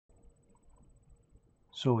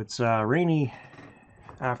So it's rainy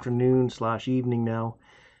afternoon slash evening now.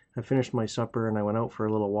 I finished my supper and I went out for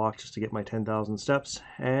a little walk just to get my 10,000 steps.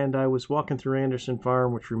 And I was walking through Anderson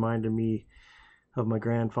Farm, which reminded me of my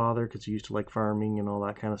grandfather because he used to like farming and all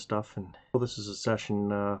that kind of stuff. And this is a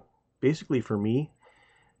session basically for me.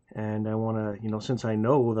 And I want to, since I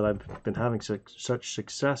know that I've been having such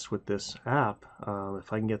success with this app,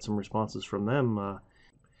 if I can get some responses from them,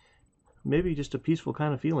 maybe just a peaceful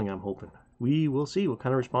kind of feeling, I'm hoping. We will see what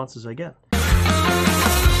kind of responses I get.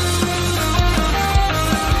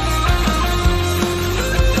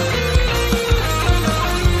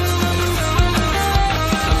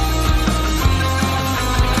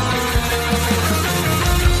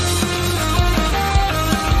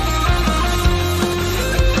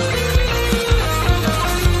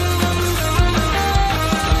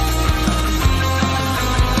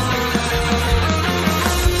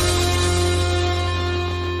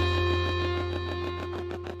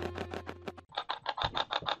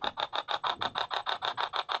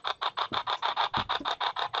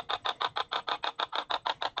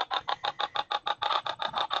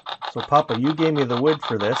 So Papa, you gave me the wood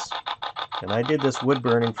for this, and I did this wood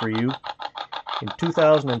burning for you in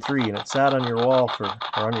 2003, and it sat on your wall or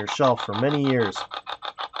on your shelf for many years.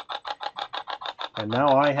 And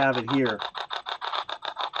now I have it here.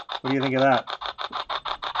 What do you think of that?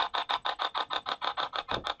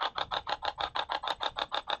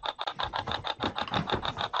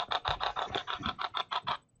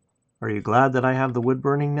 Are you glad that I have the wood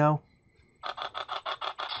burning now?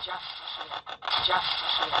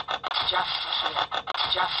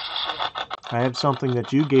 I have something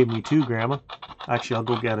that you gave me too, Grandma. Actually, I'll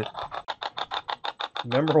go get it.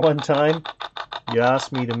 Remember one time you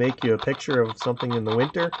asked me to make you a picture of something in the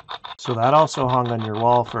winter? So that also hung on your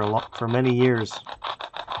wall for many years.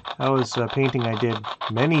 That was a painting I did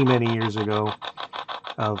many years ago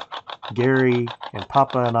of Gary and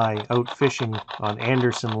Papa and I out fishing on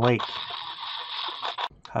Anderson Lake.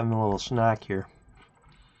 Having a little snack here.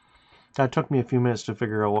 That took me a few minutes to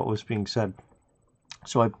figure out what was being said.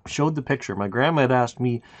 So I showed the picture. My grandma had asked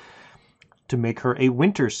me to make her a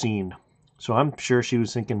winter scene. So I'm sure she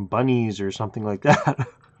was thinking bunnies or something like that.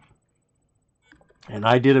 And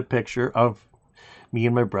I did a picture of me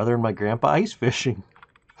and my brother and my grandpa ice fishing.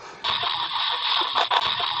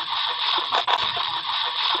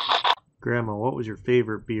 Grandma, what was your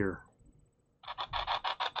favorite beer?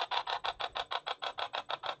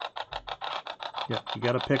 Yeah, you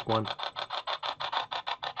gotta pick one.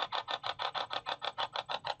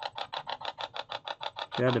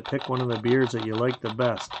 You had to pick one of the beers that you liked the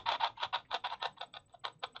best.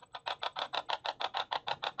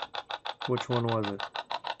 Which one was it?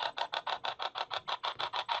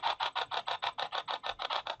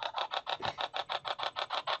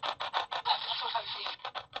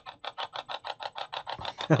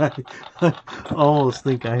 I almost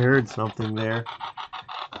think I heard something there.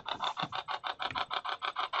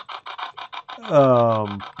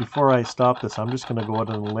 Before I stop this, I'm just going to go out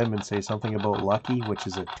on a limb and say something about Lucky, which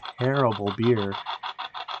is a terrible beer,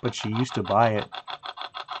 but she used to buy it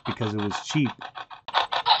because it was cheap.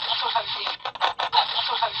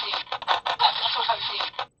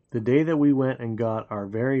 The day that we went and got our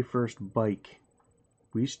very first bike,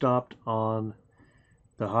 we stopped on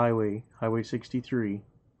the highway, Highway 63,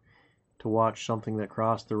 to watch something that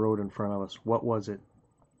crossed the road in front of us. What was it?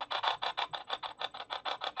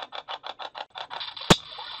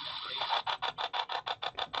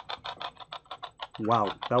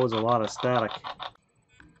 Wow, that was a lot of static.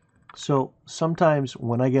 So sometimes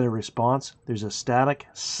when I get a response, there's a static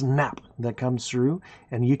snap that comes through,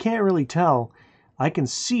 and you can't really tell. I can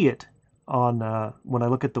see it on when I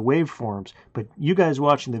look at the waveforms, but you guys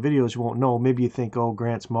watching the videos won't know. Maybe you think, oh,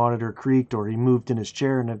 Grant's monitor creaked or he moved in his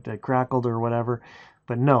chair and it crackled or whatever.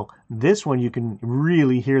 But no, this one you can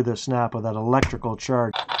really hear the snap of that electrical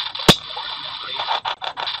charge.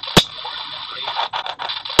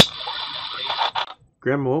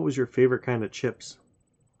 Grandma, what was your favorite kind of chips?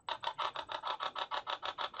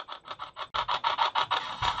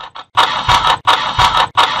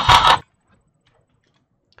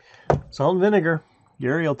 Salt and vinegar.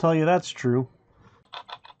 Gary will tell you that's true.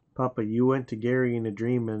 Papa, you went to Gary in a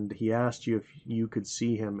dream and he asked you if you could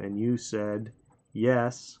see him and you said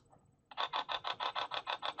yes.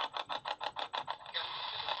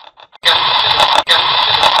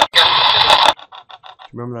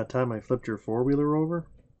 Remember that time I flipped your four-wheeler over?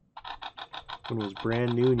 When it was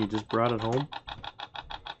brand new and you just brought it home?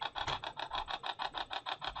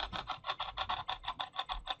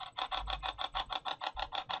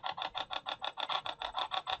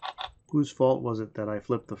 Whose fault was it that I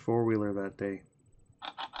flipped the four-wheeler that day?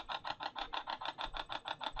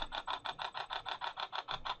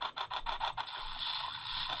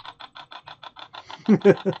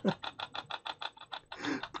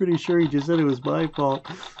 Pretty sure he just said it was my fault.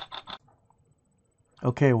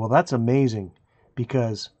 Okay, well that's amazing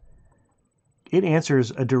because it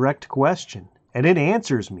answers a direct question. And it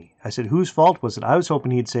answers me. I said, whose fault was it? I was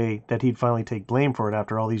hoping he'd say that he'd finally take blame for it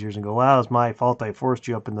after all these years and go, wow, it's my fault I forced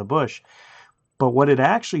you up in the bush. But what it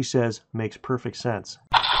actually says makes perfect sense.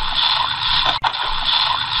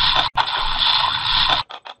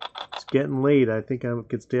 It's getting late. I think I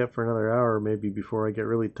could stay up for another hour maybe before I get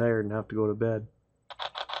really tired and have to go to bed.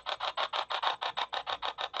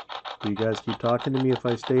 Do you guys keep talking to me if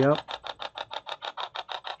I stay up?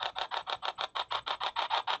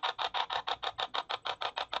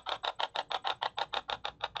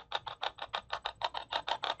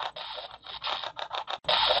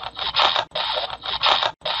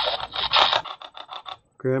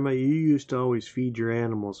 Grandma, you used to always feed your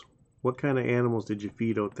animals. What kind of animals did you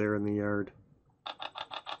feed out there in the yard?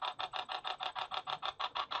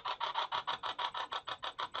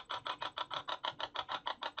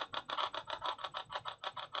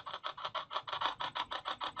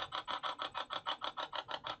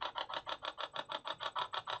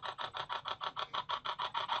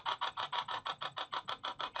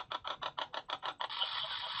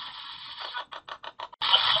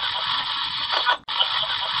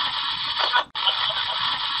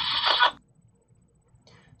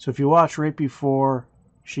 So if you watch right before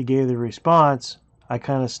she gave the response, I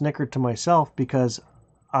kind of snickered to myself because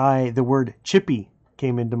the word chippy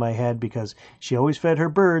came into my head because she always fed her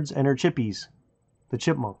birds and her chippies, the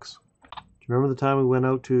chipmunks. Do you remember the time we went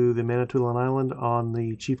out to the Manitoulin Island on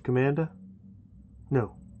the Chief Commanda?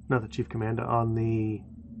 No, not the Chief Commanda, on the...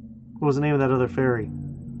 What was the name of that other ferry?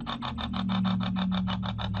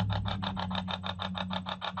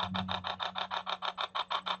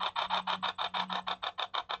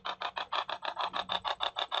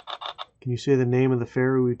 Can you say the name of the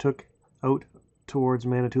ferry we took out towards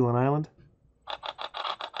Manitoulin Island?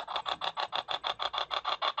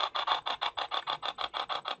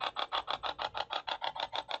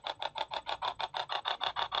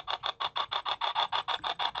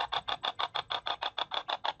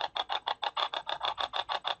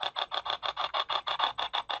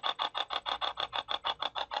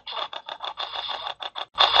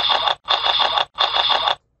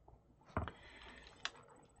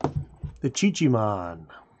 The Chichiman.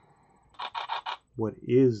 What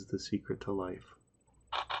is the secret to life?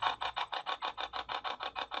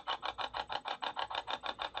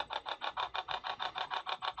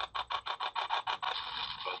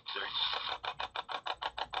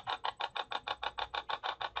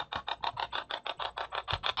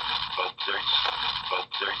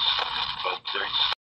 Updates.